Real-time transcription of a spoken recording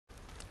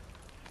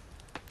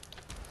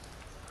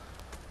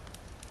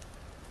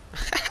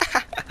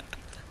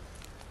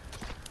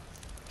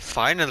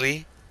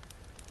Finally.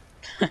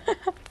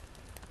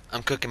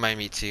 I'm cooking my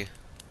meat too.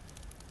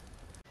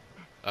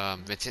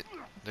 Vincent,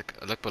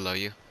 look below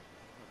you.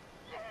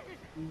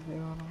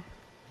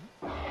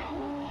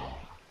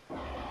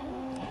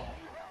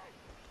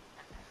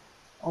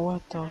 Oh,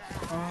 what the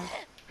fuck?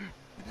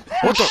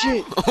 What the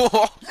Shit!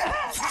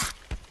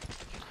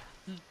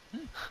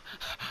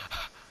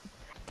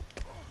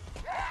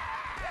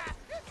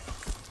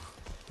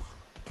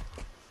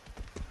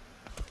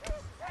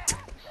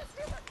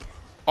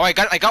 Oh, I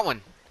got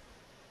one.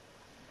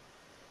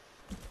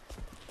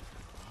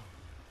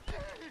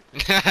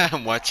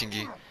 I'm watching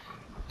you.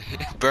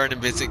 Burn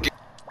and Vincent.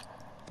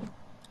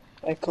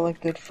 I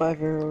collected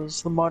 5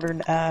 arrows, the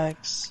modern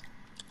axe.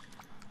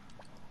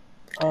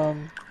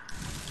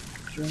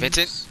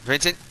 Drinks.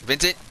 Vincent, what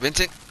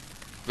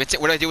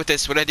do I do with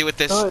this? What do I do with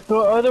this?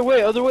 Throw other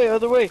way, other way,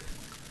 other way!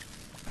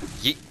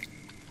 Yeet.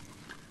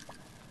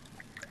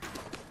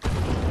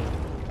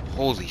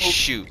 Holy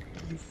shoot.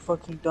 You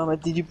fucking dumb.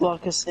 Did you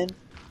block us in?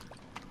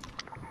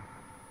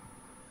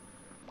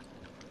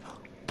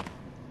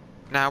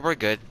 Nah, we're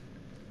good.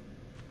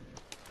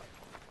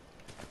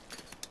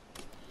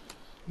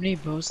 How many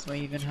bows do I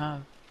even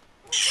have?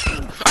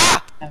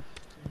 Ah!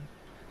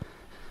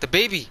 The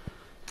baby!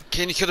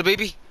 Can you kill the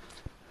baby?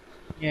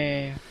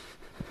 Yeah.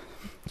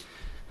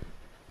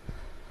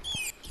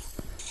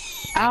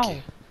 Ow!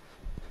 Okay.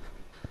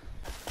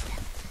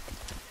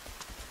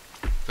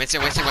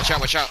 Vincent,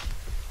 watch out!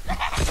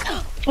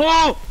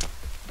 Whoa!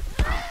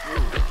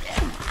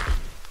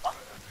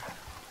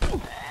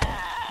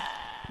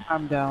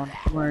 I'm down.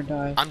 I'm gonna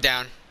die. I'm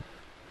down.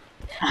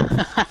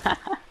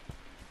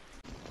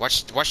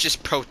 Watch this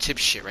pro tip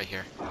shit right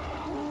here.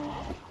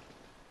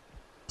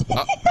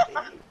 Oh.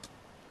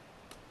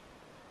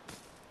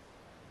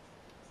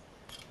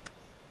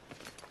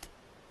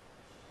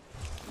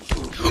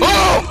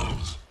 Oh!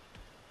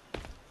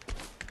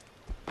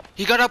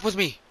 He got up with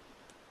me.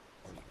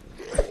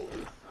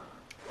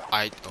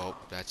 Oh,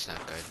 that's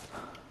not good.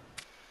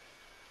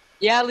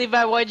 Yeah,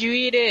 Levi, why'd you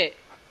eat it?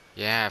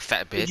 Yeah,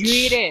 fat bitch. Did you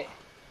eat it?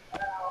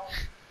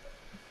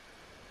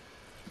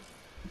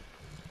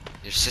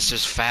 Your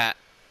sister's fat.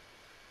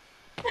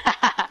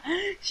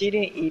 She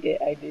didn't eat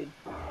it, I did.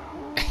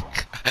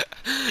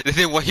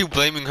 Then why are you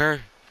blaming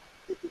her?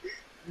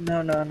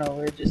 No,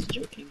 we're just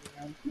joking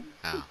around.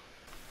 Oh.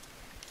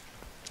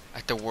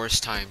 At the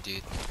worst time,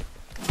 dude.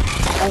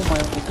 Oh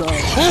my god.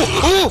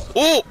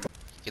 Oh!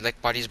 You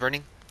like bodies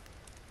burning?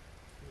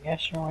 Yeah,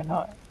 sure, why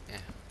not? Yeah.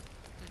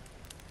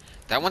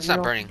 That one's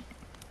not burning.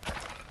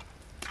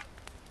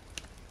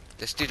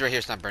 This dude right here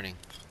is not burning.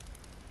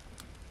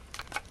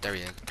 There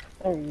he is.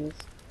 There he is.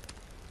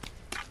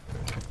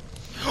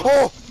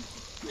 Oh!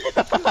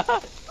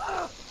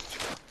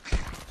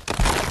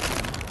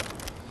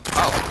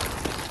 Oh.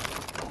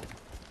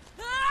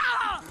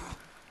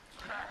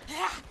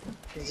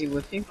 Is he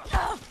with you?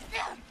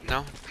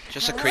 No,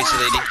 just a crazy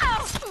lady.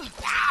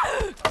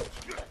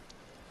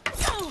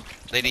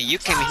 Lady, you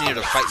came in here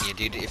to fight me,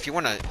 dude. If you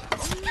wanna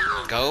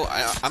go,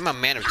 I'm a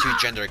man of two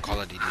gender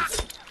equality,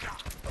 dude.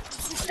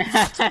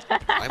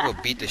 I will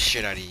beat the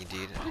shit out of you,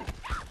 dude.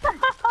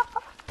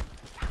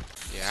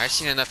 Yeah, I've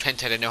seen enough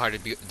hentai to know how to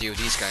deal with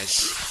these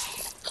guys.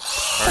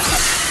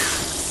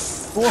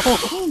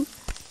 Whoa!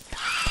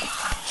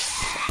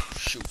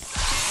 Shoot.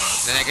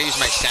 Then I can use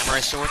my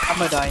samurai sword. I'm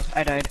gonna die.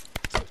 I died.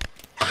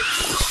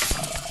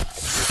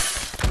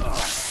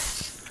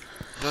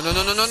 No.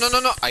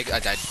 I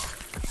died.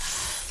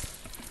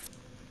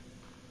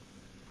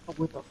 Oh,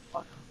 what the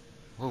fuck?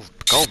 Oh,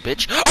 go,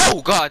 bitch.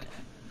 Oh, God!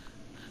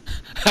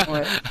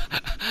 What?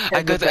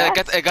 I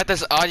got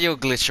this audio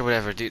glitch or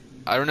whatever, dude.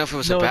 I don't know if it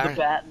was a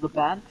bat. the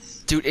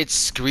bats? Dude, it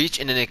screeched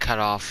and then it cut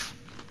off.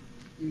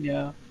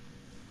 Yeah.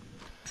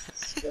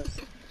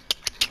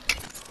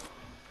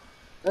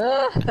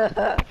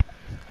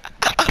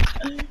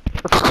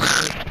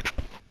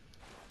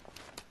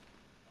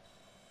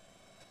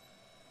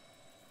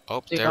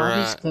 Oh, Dude, all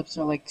these clips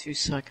are like 2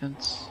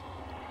 seconds.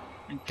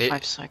 And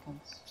 5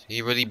 seconds.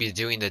 He really be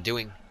doing the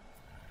doing.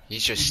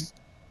 He's just...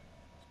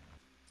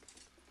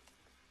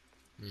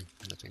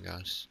 nothing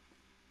else.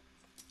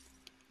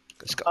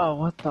 Let's go. Oh,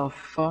 what the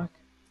fuck?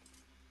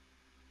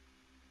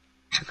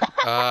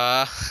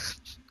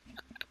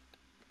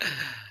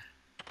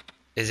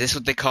 Is this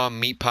what they call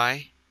meat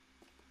pie?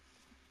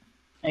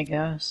 I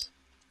guess.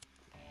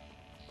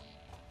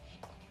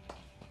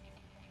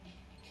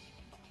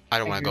 I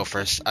don't want to go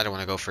first. I don't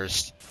want to go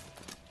first.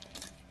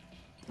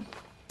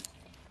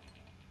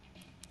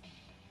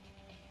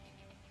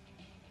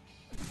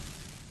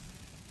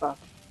 Fuck.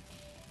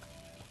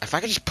 If I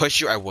could just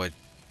push you, I would.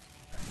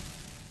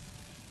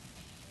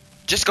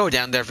 Just go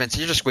down there, Vince.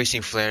 You're just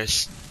wasting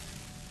flares.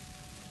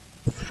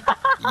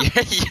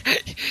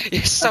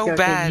 You're so okay,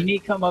 bad. You need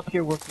to come up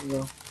here with me,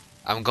 though.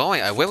 I'm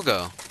going. I will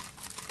go.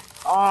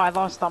 Oh, I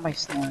lost all my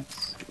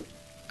stance.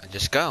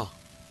 Just go.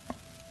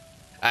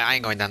 I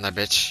ain't going down that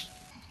bitch.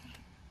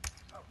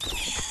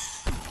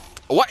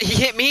 What? He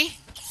hit me?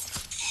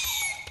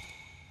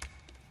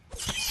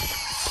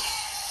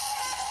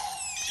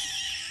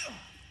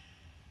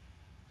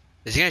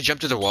 Is he gonna jump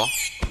through the wall?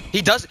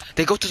 He does!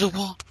 They go through the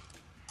wall!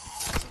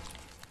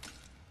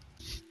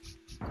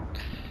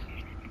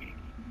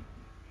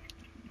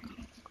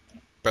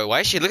 Bro,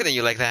 why is she looking at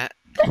you like that?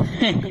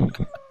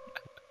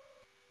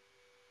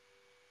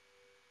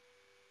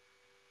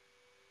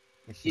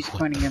 She's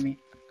pointing at me.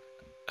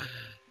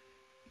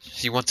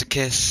 She wants a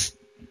kiss.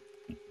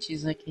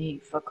 She's like, hey,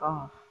 fuck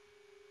off.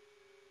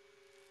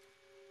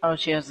 Oh,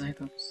 she has the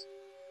hiccups.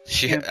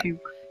 She, Yeah, puke.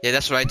 yeah,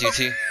 that's what I do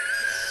too.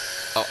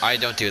 Oh, I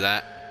don't do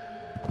that.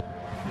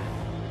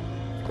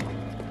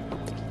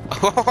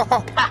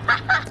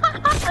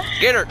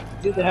 Get her!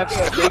 Dude, they're having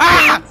a big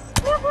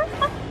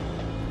Ah!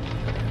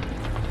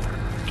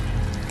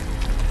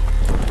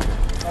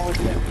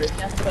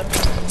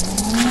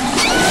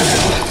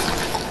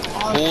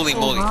 Holy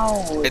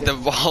moly. Hit the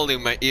volume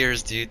in my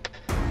ears, dude.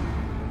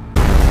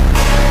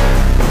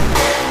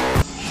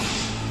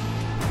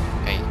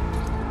 Hey.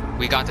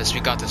 We got this, we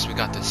got this, we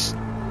got this.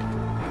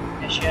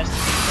 Yeah, she has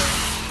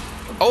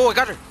to. Oh, I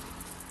got her!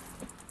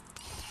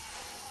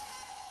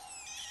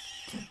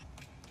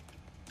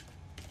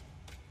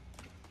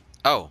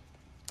 Oh.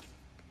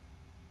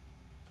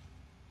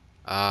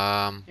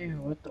 Dude,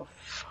 what the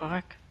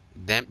fuck?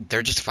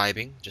 They're just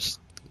vibing. Just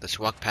let's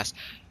walk past.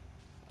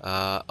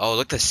 Oh,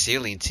 look at the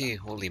ceiling too.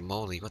 Holy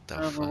moly, what the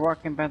We're fuck?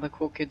 walking by the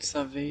cool kids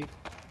survey.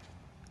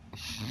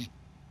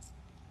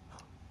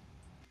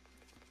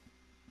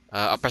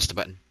 I'll press the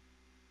button.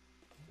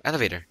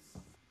 Elevator.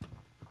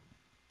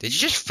 Did you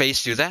just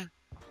phase through that?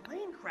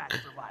 Plane crash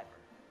survivor.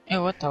 Hey,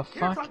 what the Here to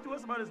fuck? talk to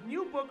us about his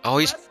new book, Oh,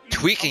 he's Rescue,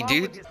 tweaking, along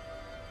dude. with his-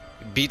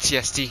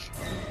 BTSD.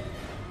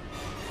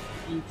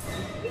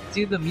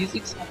 Dude, the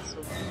music sounds so.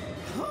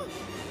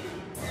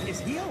 Huh? Is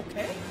he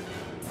okay?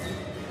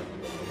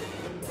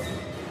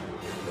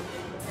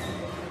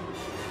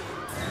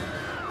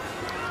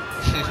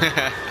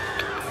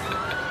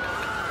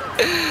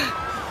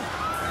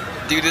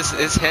 Dude,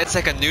 his head's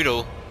like a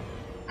noodle.